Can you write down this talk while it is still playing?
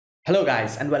Hello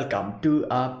guys and welcome to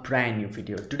a brand new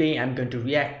video. Today I'm going to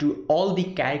react to all the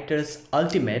characters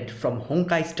ultimate from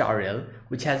Honkai Star Rail,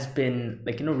 which has been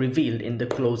revealed in the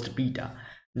closed beta.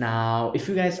 Now if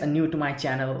you guys are new to my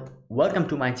channel, welcome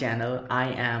to my channel. I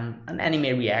am an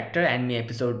anime reactor, I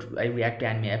react to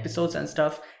anime episodes and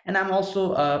stuff, and I'm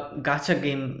also a gacha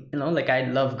game, I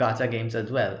love gacha games as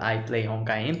well. I play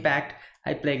Honkai Impact,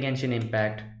 I play Genshin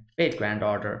Impact, Fate Grand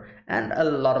Order, and a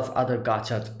lot of other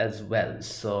gachas as well.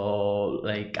 So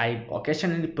I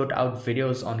occasionally put out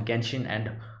videos on Genshin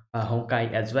and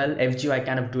Honkai as well. FGO I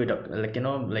kind of do it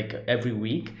every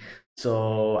week,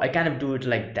 so I kind of do it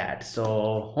like that.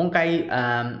 So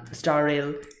Honkai Star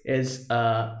Rail is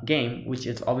a game which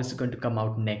is obviously going to come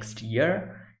out next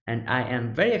year, and I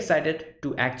am very excited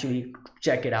to actually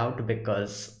check it out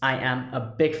because I am a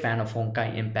big fan of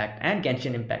Honkai Impact and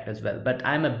Genshin Impact as well, but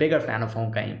I'm a bigger fan of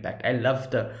Honkai Impact. I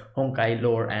love the Honkai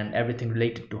lore and everything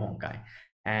related to Honkai,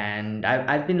 and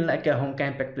I've been like a Honkai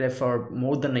Impact player for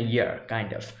more than a year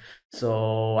kind of,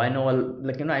 so I know I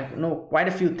know quite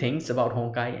a few things about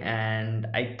Honkai, and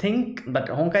I think but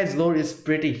Honkai's lore is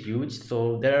pretty huge,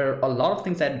 so there are a lot of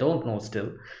things I don't know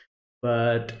still.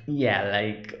 But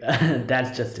yeah,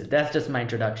 that's just it. That's just my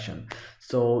introduction.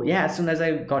 So yeah, as soon as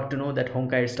I got to know that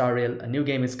Honkai Star Rail, a new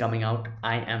game, is coming out,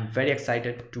 I am very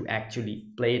excited to actually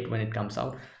play it when it comes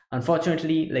out.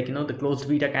 Unfortunately, the closed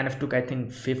beta kind of took, I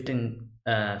think, 15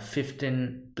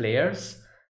 players,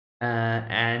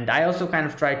 and I also kind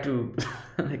of tried to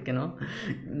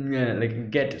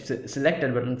get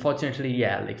selected, but unfortunately,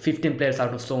 yeah, 15 players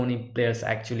out of so many players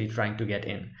actually trying to get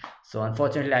in. So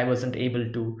unfortunately I wasn't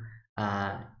able to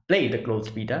play the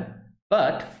closed beta,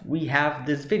 but we have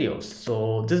these videos.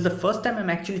 So this is the first time I'm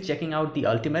actually checking out the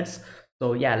ultimates.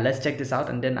 So yeah, let's check this out,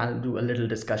 and then I'll do a little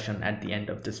discussion at the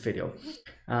end of this video.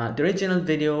 The original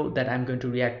video that I'm going to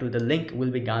react to, the link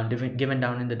will be given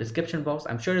down in the description box.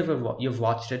 I'm sure if you've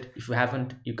watched it. If you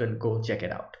haven't, you can go check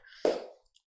it out.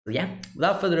 So yeah,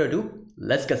 without further ado,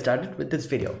 let's get started with this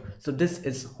video. So this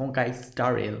is Honkai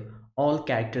Star Rail, all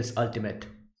characters ultimate,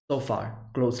 so far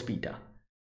closed beta.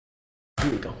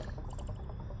 Here we go.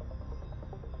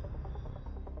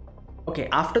 Okay,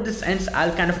 after this ends,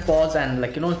 I'll kind of pause and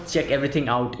check everything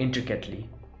out intricately.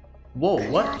 Whoa,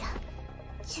 what?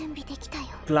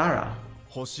 Clara.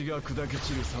 This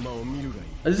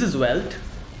is Welt.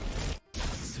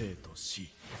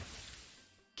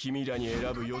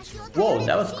 Whoa,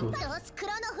 that was cool.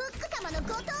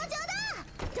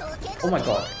 Oh my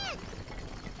god.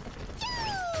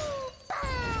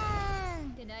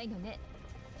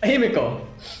 Himiko.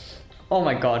 Oh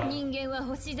my god.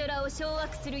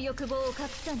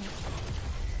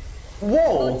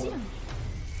 Whoa.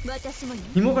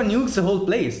 Himiko nukes the whole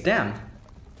place, damn.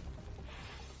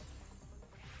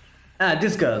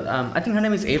 This girl, I think her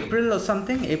name is April or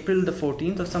something. April the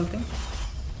 14th or something.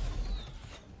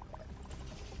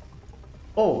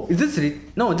 Oh, is this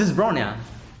no, this is Bronya.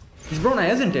 It's Bronya,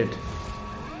 isn't it?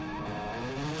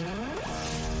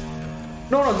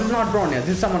 No, this is not Bronya. This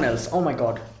is someone else. Oh my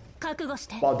god.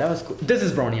 Wow, that was cool. This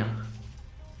is Bronya.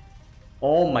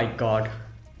 Oh my god.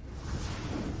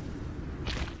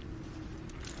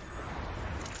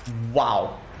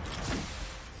 Wow.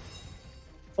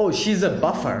 Oh, she's a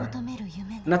buffer.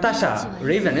 Natasha,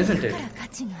 Raven, isn't it?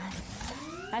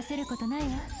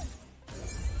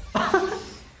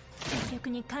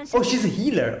 Oh, she's a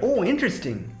healer. Oh,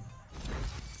 interesting.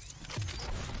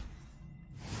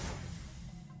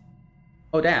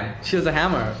 Oh damn, she has a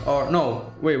hammer. Or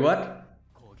no, wait, what?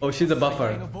 Oh, she's a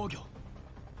buffer.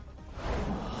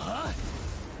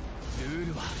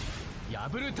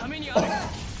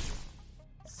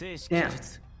 Damn.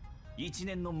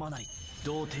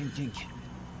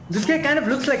 This guy kind of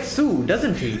looks like Sue,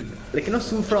 doesn't he?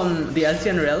 Sue from the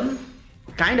Alcian realm?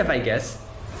 Kind of, I guess.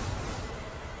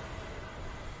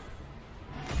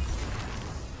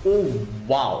 Oh,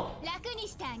 wow.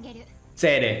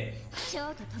 Sere.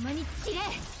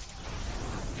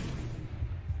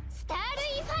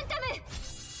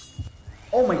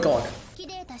 Oh my god.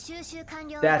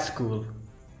 That's cool.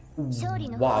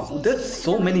 Wow, there's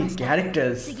so many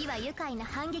characters.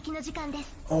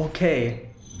 Okay.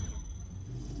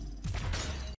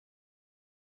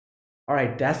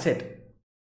 Alright, that's it.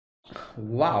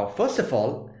 Wow, first of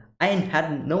all, I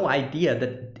had no idea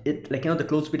that it the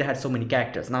closed beta had so many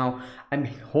characters. Now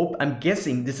I'm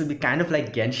guessing this will be kind of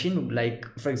like Genshin. Like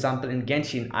for example, in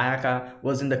Genshin, Ayaka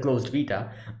was in the closed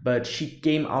beta, but she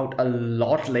came out a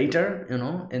lot later,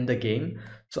 in the game.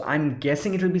 So I'm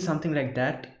guessing it will be something like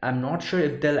that. I'm not sure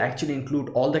if they'll actually include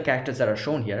all the characters that are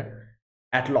shown here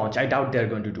at launch. I doubt they're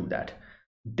going to do that.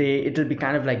 It'll be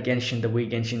kind of like Genshin, the way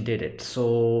Genshin did it.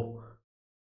 So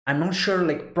I'm not sure,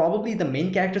 like probably the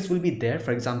main characters will be there.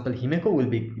 For example, Himeko will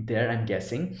be there, I'm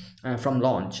guessing, from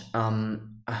launch.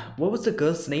 What was the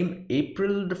girl's name?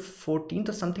 April the 14th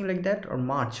or something like that, or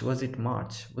March? Was it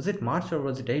March? Was it March or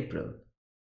was it April?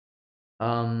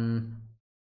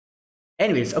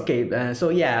 Anyways, okay, so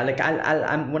yeah, like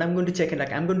I'm when I'm going to check it,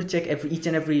 like I'm going to check each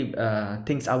and every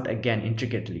things out again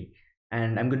intricately,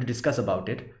 and I'm going to discuss about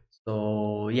it.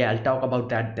 So yeah, I'll talk about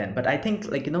that then. But I think,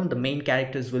 like, the main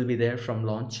characters will be there from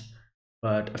launch,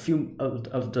 but a few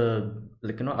of the,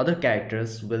 like, other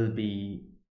characters will be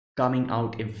coming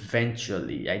out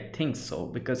eventually. I think so,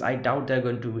 because I doubt they're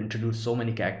going to introduce so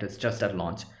many characters just at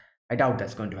launch. I doubt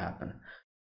that's going to happen.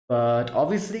 But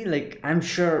obviously, like, I'm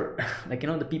sure, like,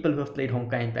 the people who have played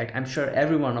Honkai Impact, I'm sure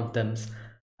every one of them's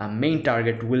main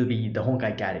target will be the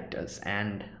Honkai characters.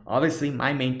 And obviously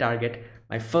my main target,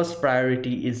 my first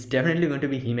priority, is definitely going to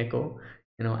be Himeko.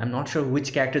 I'm not sure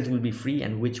which characters will be free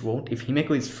and which won't. If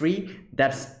Himeko is free,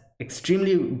 that's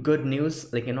extremely good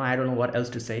news. Like, I don't know what else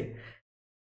to say.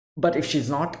 But if she's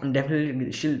not, I'm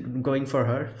definitely she'll going for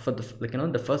her. For the, like,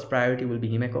 the first priority will be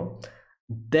Himeko,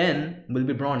 then will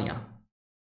be Bronya.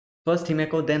 First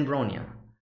Himeko, then Bronya.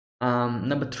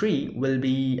 Number 3 will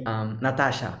be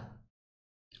Natasha.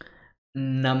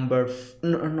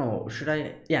 No, should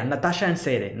I? Yeah, Natasha and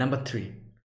Seire. Number 3.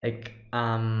 Like,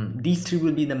 these 3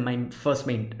 will be my first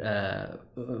main,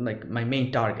 like my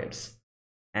main targets,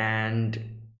 and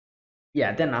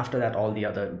yeah, then after that all the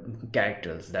other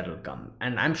characters that will come,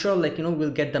 and I'm sure, like, we'll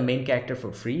get the main character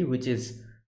for free, which is,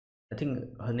 I think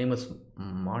her name was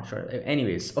March, or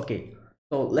anyways. Okay,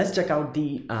 so let's check out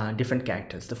the different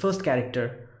characters. The first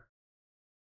character,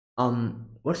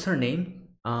 what's her name?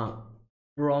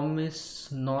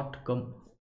 Promise not come.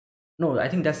 No, I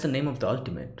think that's the name of the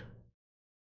ultimate.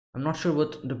 I'm not sure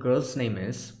what the girl's name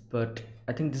is, but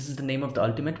I think this is the name of the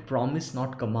ultimate, Promise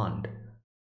Not Command.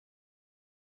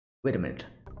 Wait a minute.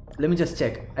 Let me just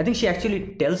check. I think she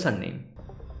actually tells her name.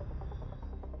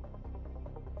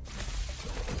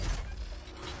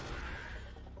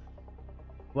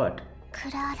 What?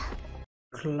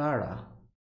 Clara.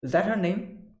 Is that her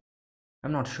name?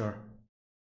 I'm not sure.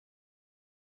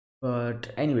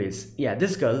 But anyways, yeah,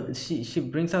 this girl, she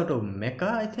brings out a mecha,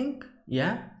 I think.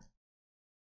 Yeah.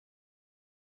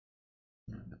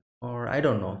 Or I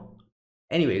don't know.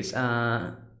 Anyways,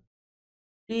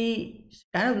 she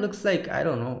kind of looks like, I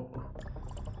don't know.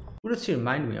 Who does she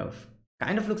remind me of?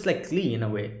 Kind of looks like Klee in a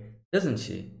way, doesn't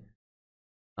she?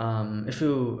 If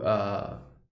you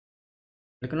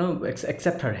like,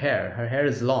 except her hair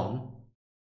is long,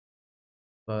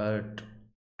 but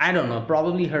I don't know,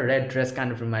 probably her red dress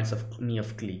kind of reminds me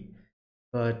of Klee.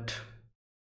 But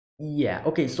yeah,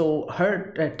 okay, so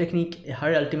her technique,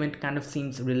 her ultimate kind of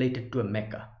seems related to a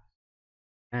mecha,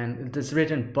 and it is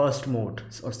written burst mode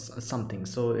or something,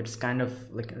 so it's kind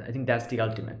of like, I think that's the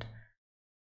ultimate.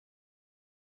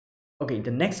 Okay,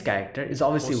 the next character is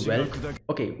obviously Welt.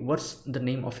 Okay, what's the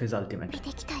name of his ultimate?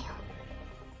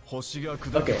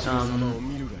 Okay,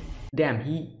 damn,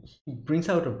 he brings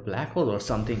out a black hole or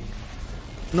something.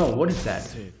 No, what is that?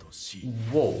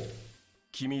 Whoa.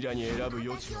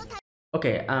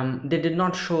 Okay, they did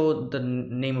not show the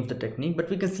name of the technique, but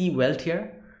we can see Welt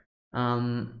here.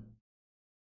 Damn,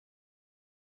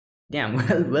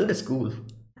 Welt is cool.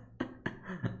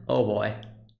 Oh boy.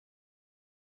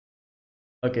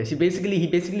 Okay, he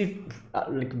basically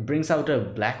like brings out a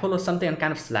black hole or something and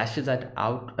kind of slashes that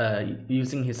out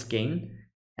using his cane,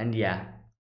 and yeah,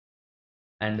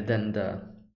 and then the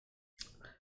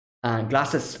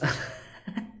glasses,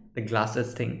 the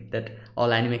glasses thing that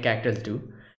all anime characters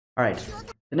do. All right,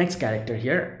 the next character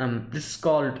here, this is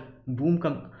called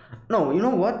No, you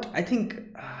know what? I think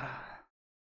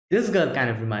this girl kind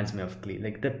of reminds me of Klee.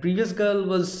 Like, the previous girl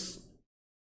was,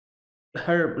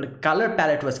 her like color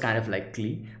palette was kind of like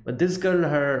Klee, but this girl,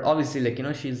 her obviously, like,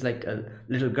 she's like a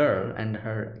little girl, and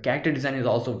her character design is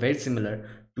also very similar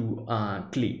to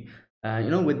Klee.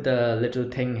 With the little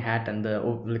thing hat and the,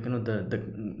 like,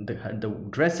 the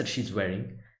dress that she's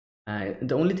wearing.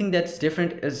 The only thing that's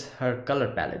different is her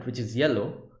color palette, which is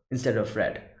yellow instead of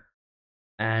red.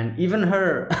 And even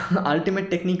her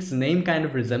ultimate technique's name kind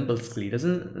of resembles Klee,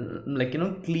 doesn't, like,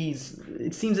 Klee's,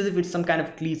 it seems as if it's some kind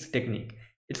of Klee's technique.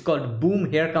 It's called Boom,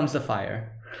 Here Comes the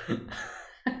Fire.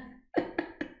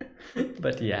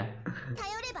 But yeah.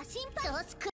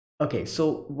 Okay,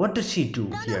 so what does she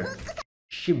do here?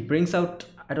 She brings out,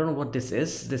 I don't know what this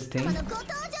is, this thing.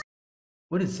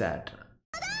 What is that?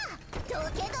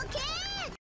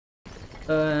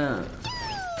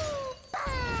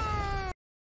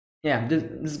 Yeah,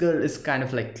 this girl is kind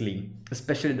of like Klee,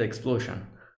 especially the explosion.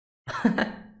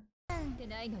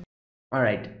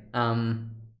 Alright,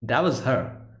 That was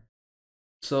her.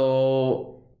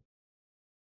 So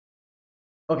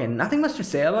okay, nothing much to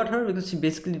say about her because she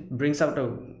basically brings out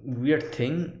a weird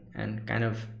thing and kind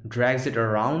of drags it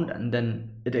around and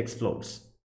then it explodes.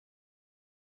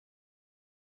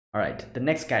 Alright, the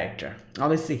next character,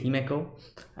 obviously Himeko,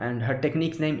 and her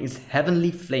technique's name is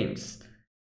Heavenly Flames.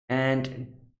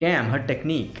 And damn, her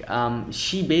technique,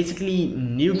 she basically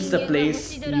nukes the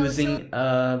place using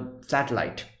a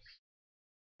satellite.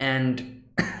 And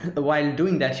while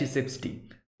doing that, she sips tea.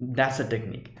 That's a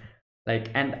technique. Like,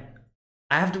 and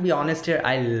I have to be honest here,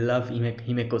 I love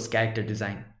Himeko's character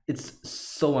design. It's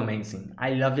so amazing.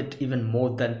 I love it even more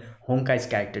than Honkai's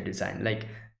character design. Like,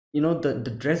 you know, the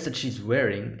dress that she's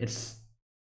wearing, it's,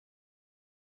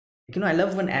 you know, I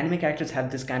love when anime characters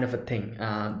have this kind of a thing.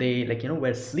 They, like, you know,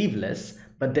 wear sleeveless,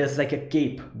 but there's like a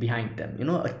cape behind them, you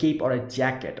know, a cape or a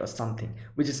jacket or something,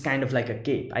 which is kind of like a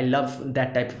cape. I love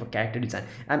that type of a character design.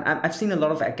 I've seen a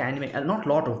lot of anime, not a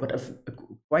lot of, but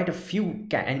quite a few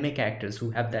anime characters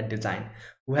who have that design,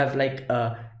 who have like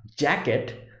a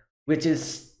jacket which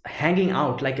is hanging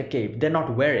out like a cape. They're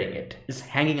not wearing it, it's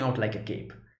hanging out like a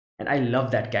cape. And I love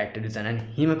that character design.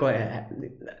 And Himeko,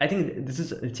 I think this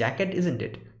is a jacket, isn't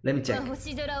it? Let me check.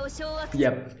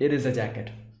 Yep, it is a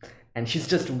jacket. And she's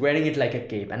just wearing it like a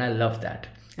cape, and I love that.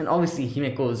 And obviously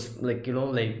Himeko's, like, you know,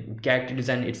 like character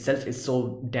design itself is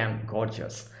so damn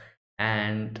gorgeous.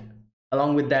 And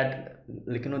along with that,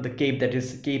 like, you know, the cape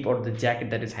or the jacket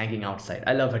that is hanging outside,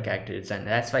 I love her character design.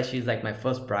 That's why she's like my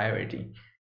first priority.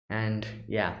 And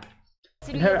yeah,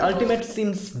 and her ultimate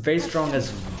seems very strong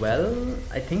as well.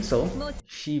 I think so.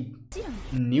 She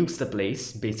nukes the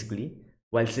place basically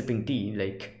while sipping tea,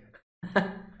 like.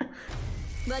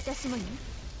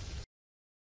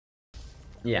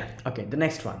 Yeah, okay, the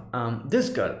next one. This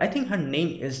girl, I think her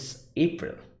name is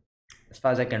April, as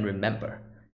far as I can remember.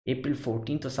 April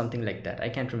 14th or something like that. I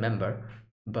can't remember,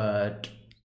 but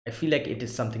I feel like it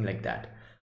is something like that.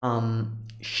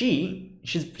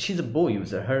 She's a bow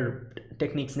user. Her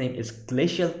technique's name is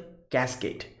Glacial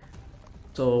Cascade.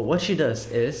 So what she does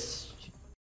is,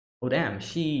 oh damn,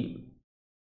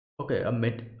 okay,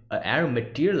 a arrow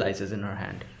materializes in her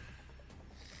hand.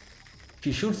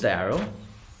 She shoots the arrow.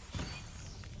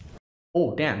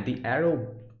 Oh damn, the arrow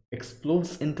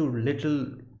explodes into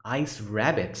little ice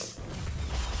rabbits.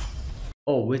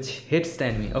 Oh, which hits the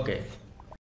enemy. Okay.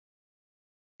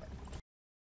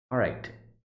 Alright.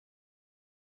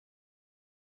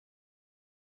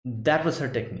 That was her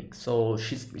technique. So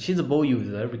she's a bow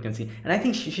user, we can see. And I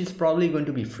think she's probably going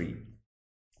to be free.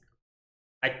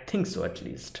 I think so, at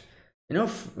least. You know,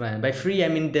 by free I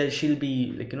mean she'll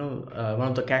be, like, you know, one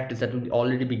of the characters that will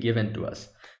already be given to us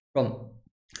from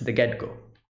the get-go.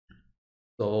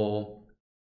 So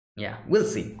yeah, we'll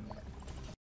see.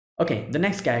 Okay, the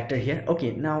next character here.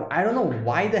 Okay, now I don't know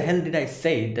why the hell did I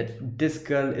say that this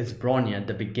girl is Bronya at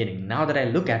the beginning. Now that I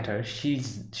look at her, she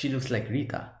looks like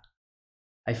Rita,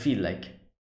 I feel like.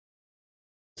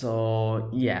 So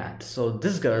yeah, so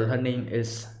this girl, her name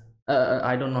is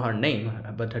I don't know her name,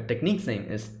 but her technique's name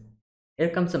is Here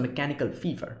Comes a Mechanical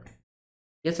Fever.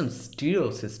 She has some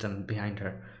stereo system behind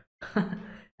her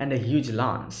and a huge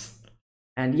lance.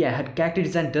 And yeah, her character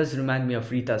design does remind me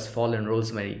of Rita's Fallen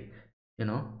Rosemary, you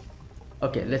know.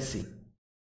 Okay, let's see.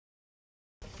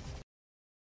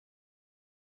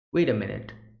 Wait a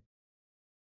minute.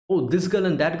 Oh, this girl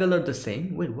and that girl are the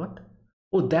same? Wait, what?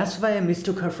 Oh, that's why I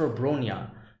mistook her for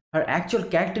Bronya. Her actual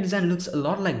character design looks a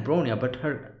lot like Bronya, but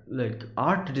her, like,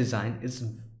 art design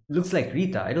looks like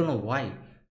Rita. I don't know why.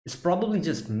 It's probably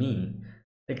just me.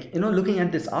 Like, you know, looking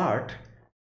at this art,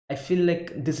 I feel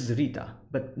like this is Rita.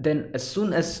 But then as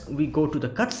soon as we go to the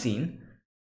cutscene,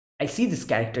 I see this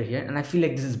character here and I feel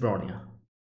like this is Bronya.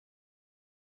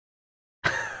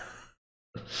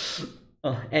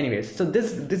 Anyways, so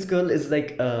this girl is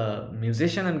like a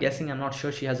musician, I'm guessing. I'm not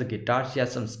sure. She has a guitar. She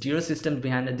has some stereo systems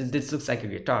behind it. This looks like a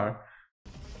guitar.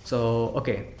 So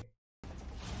okay.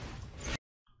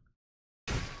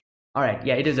 All right,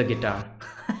 yeah, it is a guitar.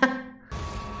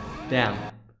 Damn.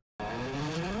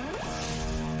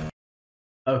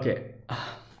 Okay.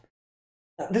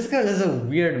 This girl is a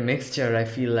weird mixture, I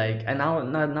feel like. And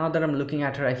now that I'm looking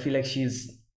at her, I feel like she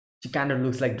kind of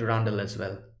looks like Durandal as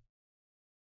well.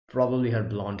 Probably her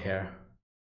blonde hair.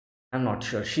 I'm not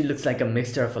sure. She looks like a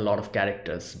mixture of a lot of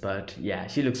characters, but yeah,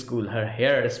 she looks cool. Her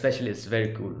hair especially is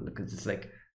very cool because it's like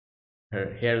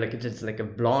her hair, like it's just like a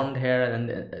blonde hair, and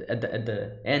at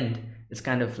the end it's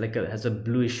kind of like has a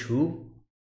bluish hue.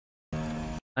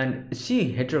 And is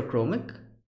she heterochromic?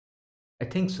 I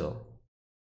think so.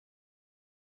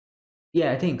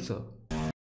 Yeah, I think so.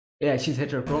 Yeah, she's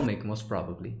heterochromic most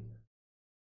probably.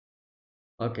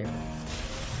 Okay.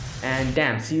 And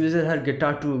damn, she uses her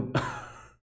guitar to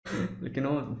like, you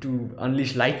know, to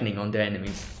unleash lightning on their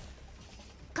enemies.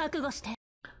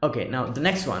 Okay, now the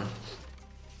next one.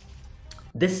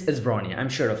 This is Bronya, I'm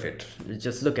sure of it.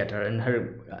 Just look at her and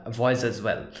her voice as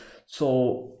well.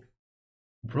 So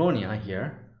Bronya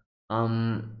here,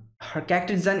 her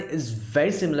character design is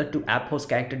very similar to Apho's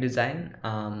character design,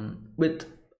 with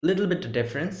little bit of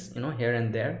difference, you know, here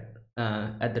and there,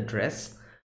 at the dress.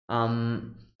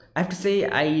 I have to say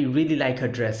I really like her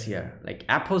dress here. Like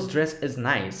Apho's dress is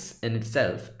nice in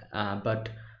itself, but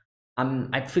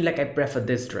I feel like I prefer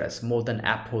this dress more than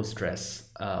Apho's dress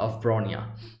of Bronya.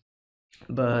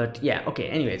 But yeah, okay,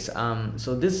 anyways, so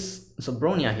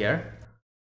Bronya here,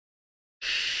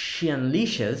 she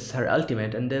unleashes her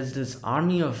ultimate and there's this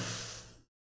army of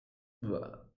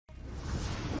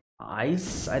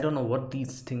ice. I don't know what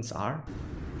these things are,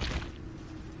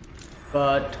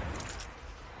 but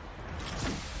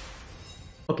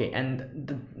okay.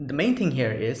 And the main thing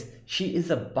here is she is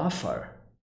a buffer,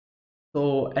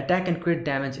 so attack and crit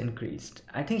damage increased.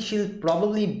 I think she'll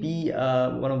probably be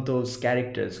one of those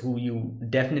characters who you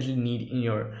definitely need in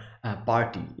your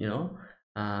party, you know,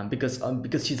 because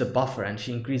she's a buffer and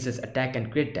she increases attack and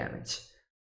crit damage,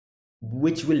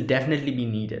 which will definitely be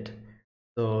needed.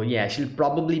 So yeah, she'll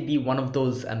probably be one of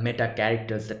those meta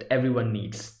characters that everyone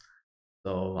needs.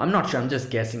 So I'm not sure, I'm just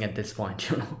guessing at this point,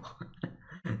 you know.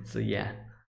 So yeah.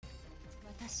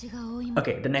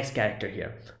 Okay, the next character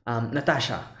here,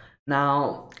 Natasha.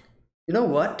 Now, you know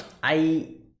what,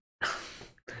 I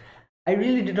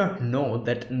really did not know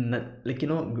that, like, you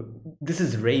know, this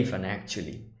is Raven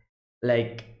actually.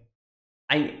 Like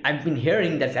I've been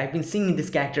hearing that, I've been seeing this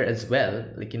character as well,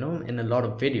 like, you know, in a lot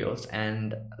of videos,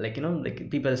 and like, you know, like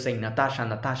people are saying Natasha,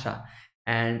 Natasha.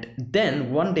 And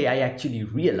then one day I actually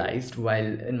realized while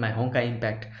in my Honkai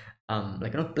Impact,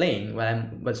 like, you know, playing, while I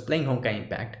was playing Honkai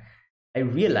Impact, I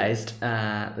realized,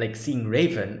 like seeing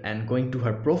Raven and going to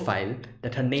her profile,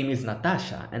 that her name is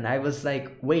Natasha, and I was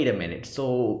like, wait a minute,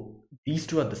 so these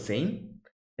two are the same?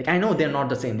 Like, I know they're not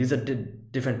the same, these are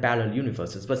different parallel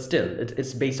universes, but still,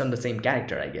 it's based on the same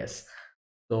character, I guess.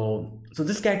 So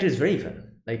this character is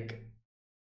Raven. Like,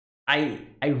 I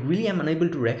really am unable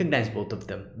to recognize both of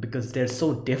them because they're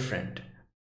so different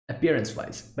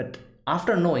appearance-wise. But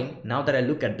after knowing, now that I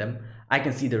look at them, I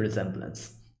can see the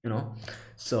resemblance, you know.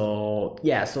 So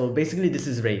yeah, so basically this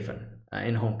is Raven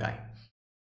in Honkai,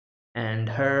 and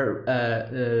her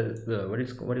what do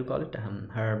you call it,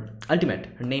 her ultimate,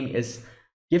 her name is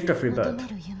Gift of Rebirth.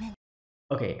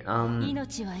 Okay,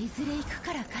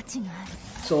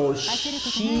 so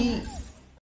she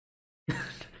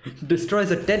destroys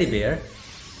a teddy bear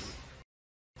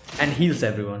and heals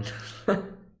everyone.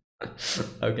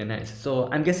 Okay, nice. So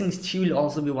I'm guessing she will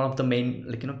also be one of the main,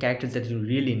 like, you know, characters that you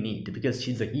really need because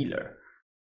she's a healer.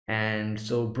 And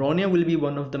so Bronya will be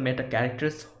one of the meta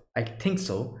characters, I think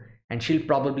so, and she'll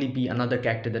probably be another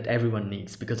character that everyone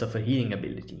needs because of her healing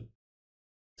ability.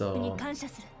 So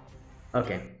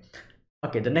okay,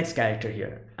 the next character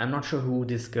here, I'm not sure who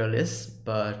this girl is,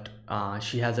 but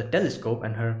she has a telescope,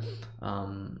 and her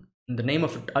the name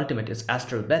of her ultimate is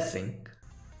Astral Blessing.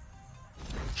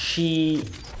 She,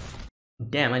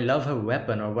 damn, I love her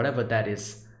weapon or whatever that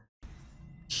is.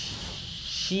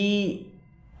 She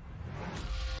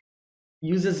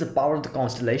uses the power of the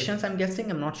constellations, I'm guessing,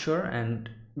 I'm not sure, and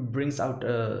brings out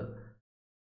a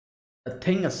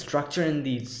structure in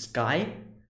the sky,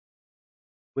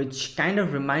 which kind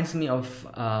of reminds me of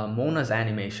Mona's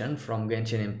animation from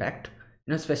Genshin Impact,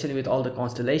 you know, especially with all the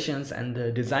constellations and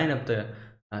the design of the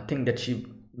thing that she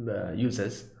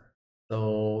uses.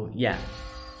 So yeah,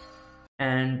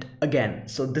 and again,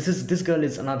 so this girl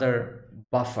is another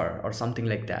buffer or something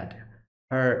like that.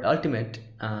 Her ultimate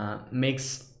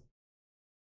makes,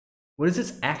 what is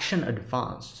this, action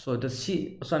advance? So does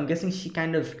she, so I'm guessing she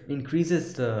kind of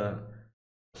increases the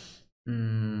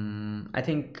I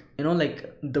think, you know,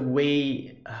 like the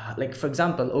way, like for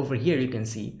example over here you can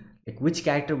see like which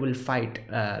character will fight,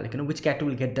 like, you know, which character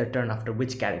will get their turn after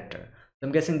which character. So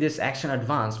I'm guessing this action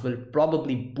advance will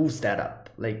probably boost that up,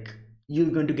 like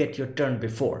you're going to get your turn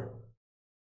before,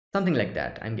 something like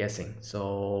that, I'm guessing.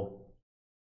 So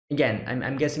again,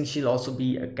 I'm guessing she'll also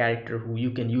be a character who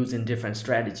you can use in different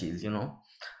strategies, you know.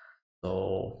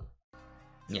 So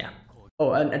yeah.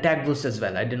 Oh, an attack boost as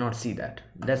well, I did not see that.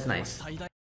 That's nice.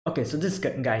 Okay, so this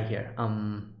guy here,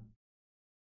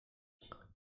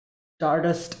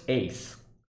 Stardust Ace,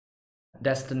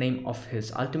 that's the name of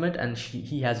his ultimate, and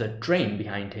he has a train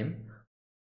behind him.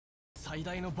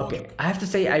 Okay, I have to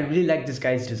say I really like this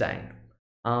guy's design.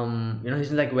 You know,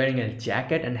 he's like wearing a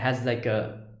jacket and has like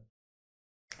a,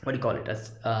 what do you call it,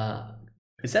 as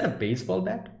is that a baseball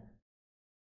bat?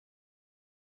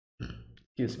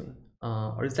 Excuse me.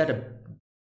 Or is that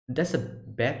that's a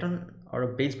baton or a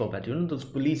baseball bat? You know those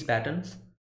police batons?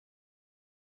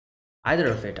 Either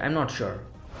of it, I'm not sure.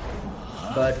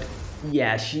 But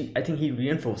yeah, I think he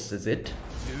reinforces it.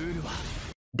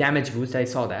 Damage boost, I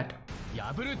saw that.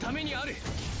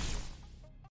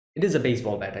 It is a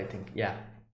baseball bat, I think. Yeah.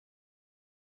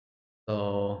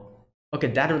 So okay,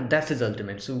 that's his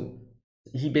ultimate. So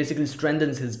he basically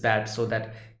strengthens his bat so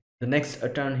that the next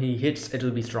turn he hits,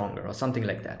 it'll be stronger or something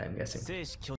like that, I'm guessing.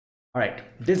 All right,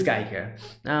 this guy here.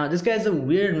 This guy is a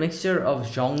weird mixture of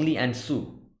Zhongli and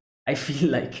Su. I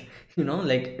feel like, you know,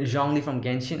 like Zhongli from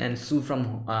Genshin and Su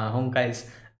from Honkai's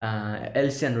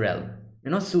Elsian realm.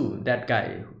 You know, Su, that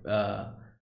guy,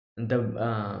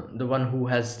 the one who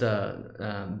has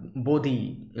the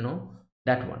Bodhi, you know,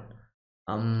 that one.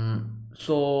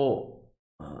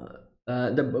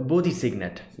 The Bodhi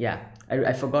signet, yeah,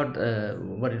 I forgot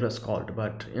what it was called,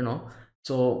 but you know,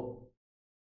 so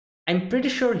I'm pretty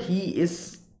sure he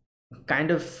is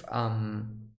kind of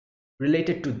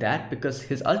related to that because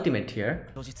his ultimate here,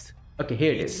 okay,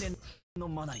 here it is,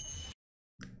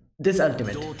 this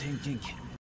ultimate,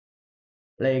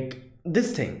 like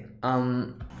this thing,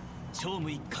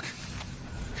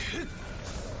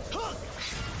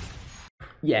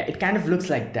 yeah, it kind of looks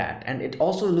like that, and it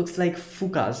also looks like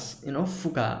Fuka's, you know,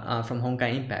 Fuka from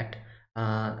Honkai Impact,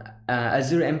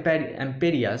 Azure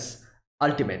Emperia's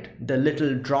ultimate, the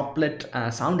little droplet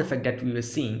sound effect that we were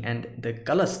seeing, and the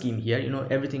color scheme here, you know,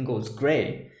 everything goes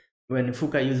gray when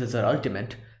Fuka uses her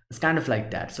ultimate. It's kind of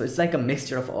like that, so it's like a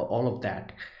mixture of all of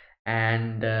that,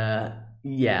 and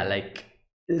yeah, like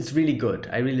it's really good.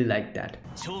 I really like that.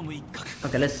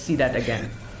 Okay, let's see that again.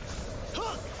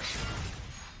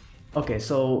 Okay,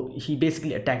 so he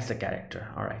basically attacks the character.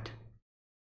 All right.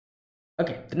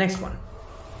 Okay, the next one,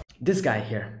 this guy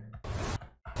here.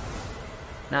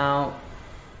 Now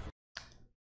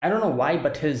I don't know why,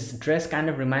 but his dress kind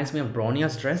of reminds me of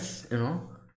Bronia's dress, you know.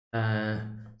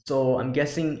 So I'm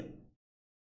guessing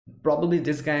probably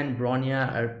this guy and Bronia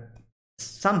are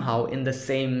somehow in the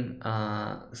same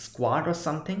squad or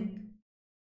something,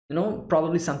 you know,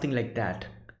 probably something like that.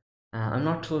 I'm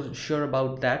not so sure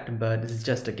about that, but it's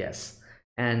just a guess.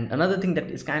 And another thing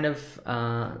that is kind of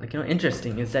like, you know,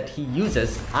 interesting is that he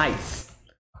uses ice,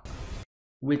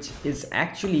 which is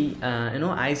actually you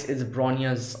know, ice is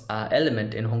Bronia's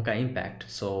element in Honkai Impact,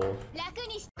 so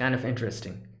kind of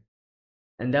interesting.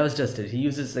 And that was just it. He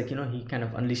uses, like, you know, he kind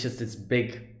of unleashes this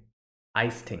big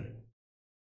ice thing.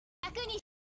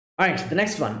 All right, the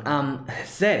next one,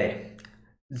 Zere,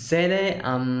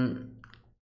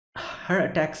 her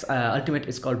attack's ultimate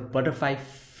is called Butterfly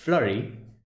Flurry,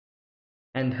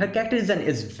 and her character design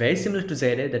is very similar to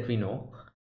Zere that we know,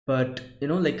 but you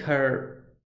know, like her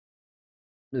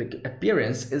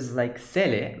appearance is like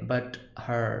Cele, but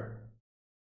her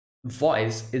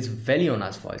voice is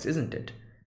Veliona's voice, isn't it?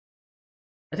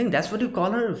 I think that's what you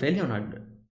call her, Veliona,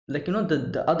 like, you know,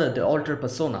 the alter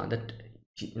persona that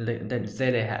that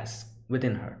Zere has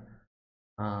within her.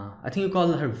 I think you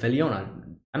call her Veliona.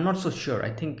 I'm not so sure. I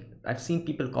think I've seen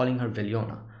people calling her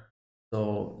Veliona.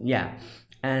 So yeah,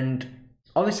 and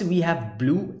obviously we have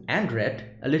blue and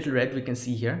red, a little red we can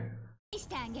see here.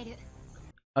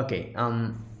 Okay,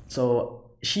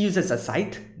 so she uses a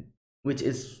scythe, which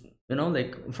is, you know,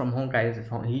 like from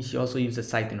Honkai. She also uses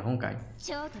scythe in Honkai.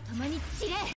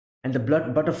 And the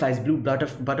blue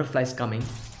butterflies coming.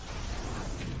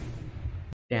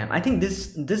 Damn, I think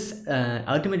this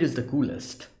ultimate is the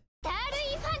coolest.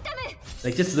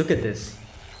 Like, just look at this.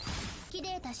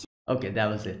 Okay, that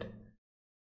was it.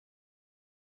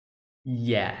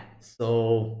 Yeah,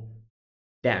 so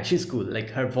damn, she's cool.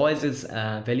 Like, her voice is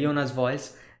Veliona's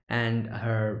voice, and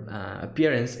her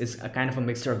appearance is a kind of a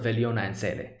mixture of Veliona and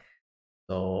Cele.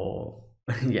 So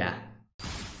yeah.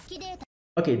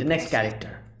 Okay, the next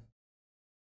character,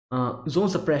 Zone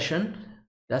Suppression,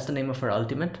 that's the name of her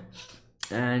ultimate.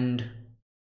 And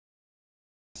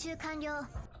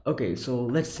okay, so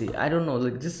let's see. I don't know,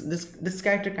 like this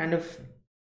character kind of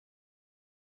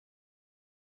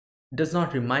does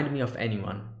not remind me of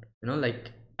anyone, you know.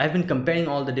 Like, I've been comparing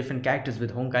all the different characters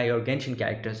with Honkai or Genshin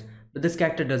characters, but this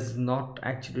character does not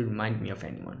actually remind me of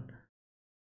anyone.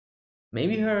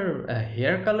 Maybe her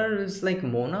hair color is like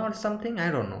Mona or something,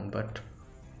 I don't know. But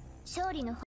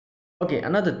okay,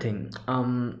 another thing,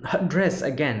 her dress,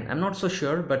 again, I'm not so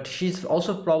sure, but she's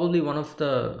also probably one of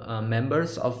the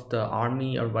members of the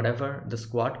army or whatever, the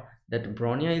squad that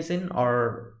Bronya is in,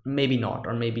 or maybe not,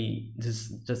 or maybe this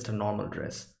is just a normal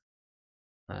dress.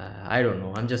 I don't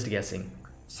know, I'm just guessing.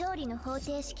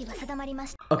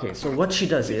 Okay, so what she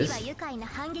does is,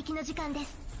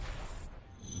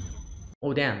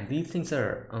 oh damn, these things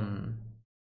are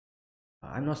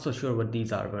I'm not so sure what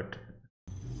these are, but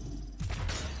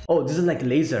oh, this is like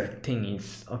laser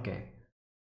thingies. Okay.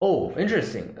 Oh,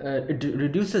 interesting. It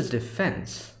reduces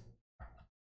defense.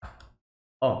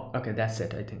 Oh, okay, that's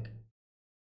it, I think.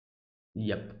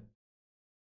 Yep.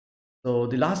 So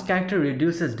the last character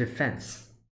reduces defense,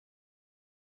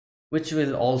 which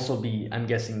will also be, I'm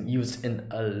guessing, used in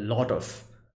a lot of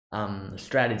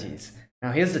strategies.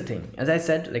 Now here's the thing, as I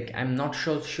said, like I'm not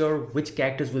sure which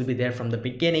characters will be there from the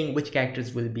beginning, which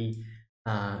characters will be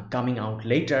coming out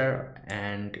later,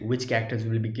 and which characters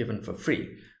will be given for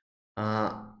free.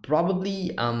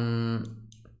 Probably I'm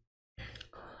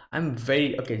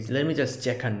very okay, so let me just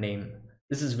check her name.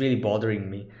 This is really bothering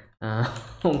me.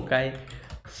 Honkai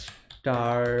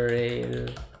Star Rail.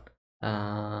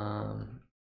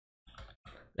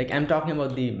 Like I'm talking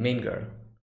about the main girl.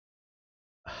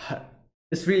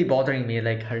 It's really bothering me,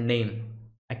 like her name.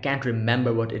 I can't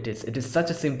remember what it is. It is such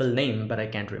a simple name, but I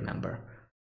can't remember.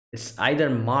 It's either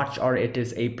March or it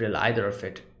is April, either of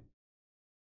it.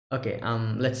 Okay,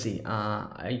 let's see.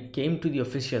 I came to the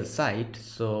official site,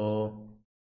 so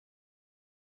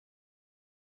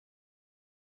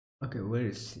okay, where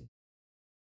is she?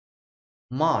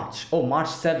 March. Oh, March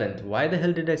 7th. Why the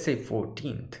hell did I say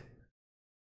 14th?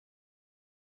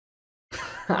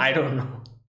 I don't know.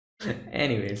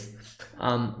 Anyways,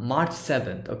 March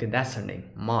 7th. Okay, that's her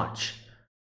name. March.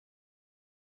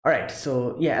 All right,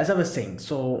 so yeah, as I was saying,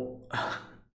 so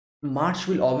March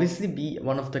will obviously be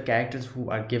one of the characters who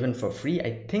are given for free.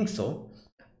 I think so.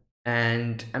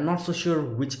 And I'm not so sure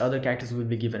which other characters will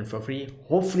be given for free.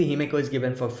 Hopefully Himeko is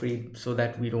given for free so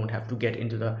that we don't have to get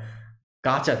into the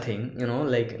gacha thing, you know,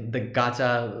 like the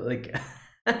gacha, like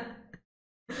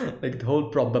like the whole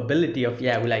probability of,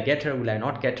 yeah, will I get her, will I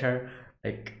not get her,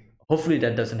 like hopefully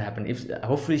that doesn't happen. If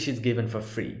hopefully she's given for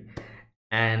free,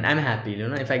 and I'm happy, you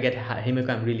know, if I get Himeko,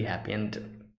 I'm really happy.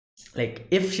 And like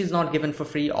if she's not given for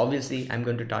free, obviously I'm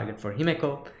going to target for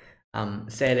Himeko,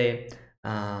 Sere,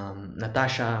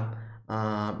 Natasha,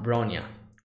 Bronya.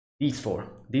 These four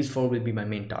will be my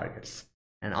main targets.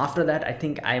 And after that, I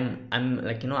think I'm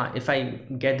like, you know, if I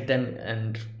get them,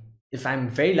 and if I'm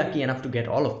very lucky enough to get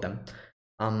all of them,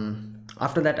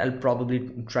 after that I'll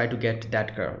probably try to get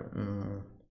that girl,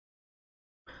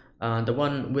 the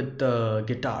one with the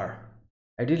guitar.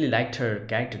 I really liked her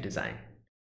character design.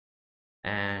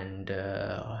 And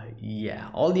yeah,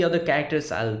 all the other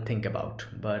characters I'll think about,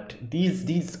 but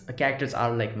these characters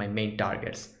are like my main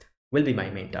targets, will be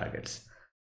my main targets.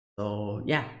 So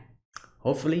yeah,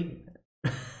 hopefully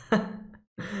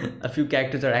a few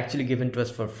characters are actually given to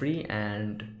us for free,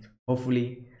 and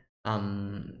hopefully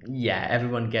yeah,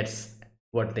 everyone gets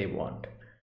what they want.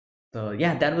 So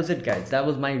yeah, that was it guys, that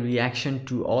was my reaction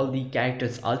to all the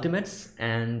characters ultimates.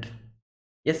 And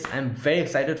yes, I'm very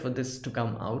excited for this to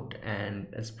come out, and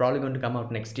it's probably going to come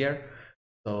out next year.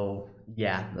 So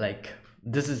yeah, like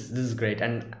this is great,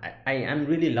 and I am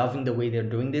really loving the way they're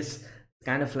doing this.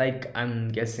 Kind of like, I'm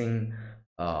guessing,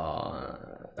 uh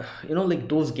you know, like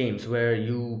those games where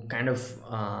you kind of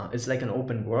it's like an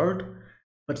open world,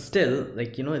 but still,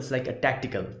 like, you know, it's like a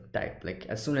tactical type. Like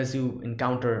as soon as you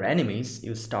encounter enemies,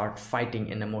 you start fighting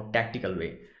in a more tactical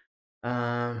way.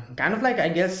 Kind of like, I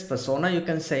guess, Persona, you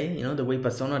can say, you know, the way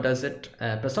Persona does it.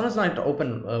 Persona is not an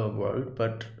open world,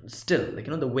 but still, like,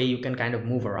 you know, the way you can kind of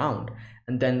move around,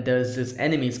 and then there's this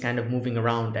enemies kind of moving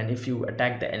around, and if you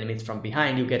attack the enemies from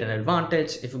behind, you get an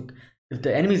advantage. If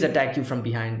the enemies attack you from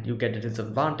behind, you get a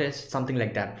disadvantage, something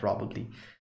like that. Probably,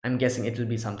 I'm guessing it will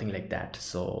be something like that.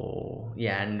 So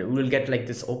yeah, and we'll get like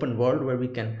this open world where we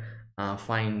can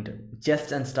find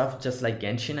chests and stuff, just like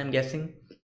Genshin, I'm guessing.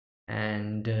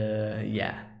 And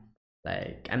yeah,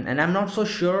 like, and I'm not so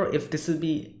sure if this will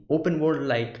be open world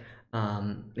like, you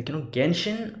know,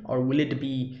 Genshin, or will it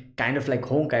be kind of like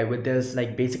Honkai, where there's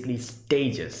like basically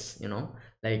stages, you know,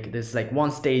 like there's like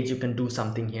one stage you can do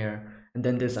something here, and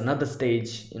then there's another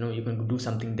stage, you know, you can do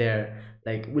something there.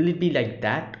 Like, will it be like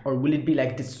that, or will it be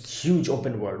like this huge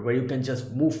open world where you can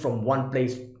just move from one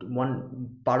place,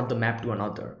 one part of the map to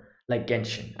another, like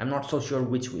Genshin? I'm not so sure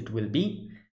which it will be.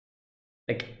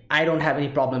 Like, I don't have any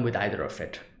problem with either of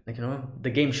it. Like, you know, the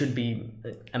game should be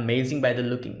amazing by the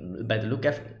look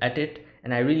at it,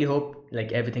 and I really hope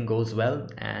like everything goes well.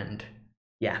 And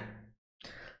yeah,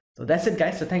 so that's it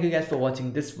guys. So thank you guys for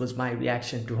watching. This was my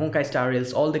reaction to Honkai Star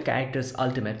Rail's all the characters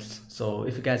ultimates. So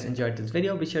if you guys enjoyed this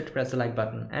video, be sure to press the like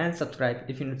button and subscribe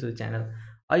if you're new to the channel,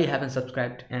 or you haven't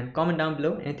subscribed, and comment down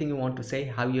below anything you want to say,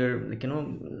 how you're, like, you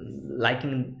know,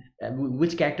 liking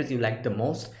which characters you like the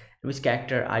most, which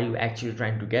character are you actually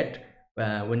trying to get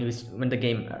when the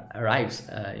game arrives,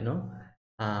 you know,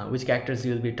 which characters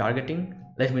you'll be targeting.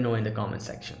 Let me know in the comment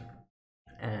section.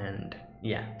 And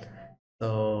Yeah,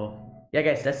 so yeah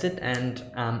guys, that's it, and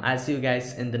I'll see you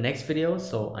guys in the next video.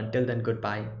 So until then,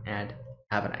 goodbye and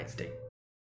have a nice day.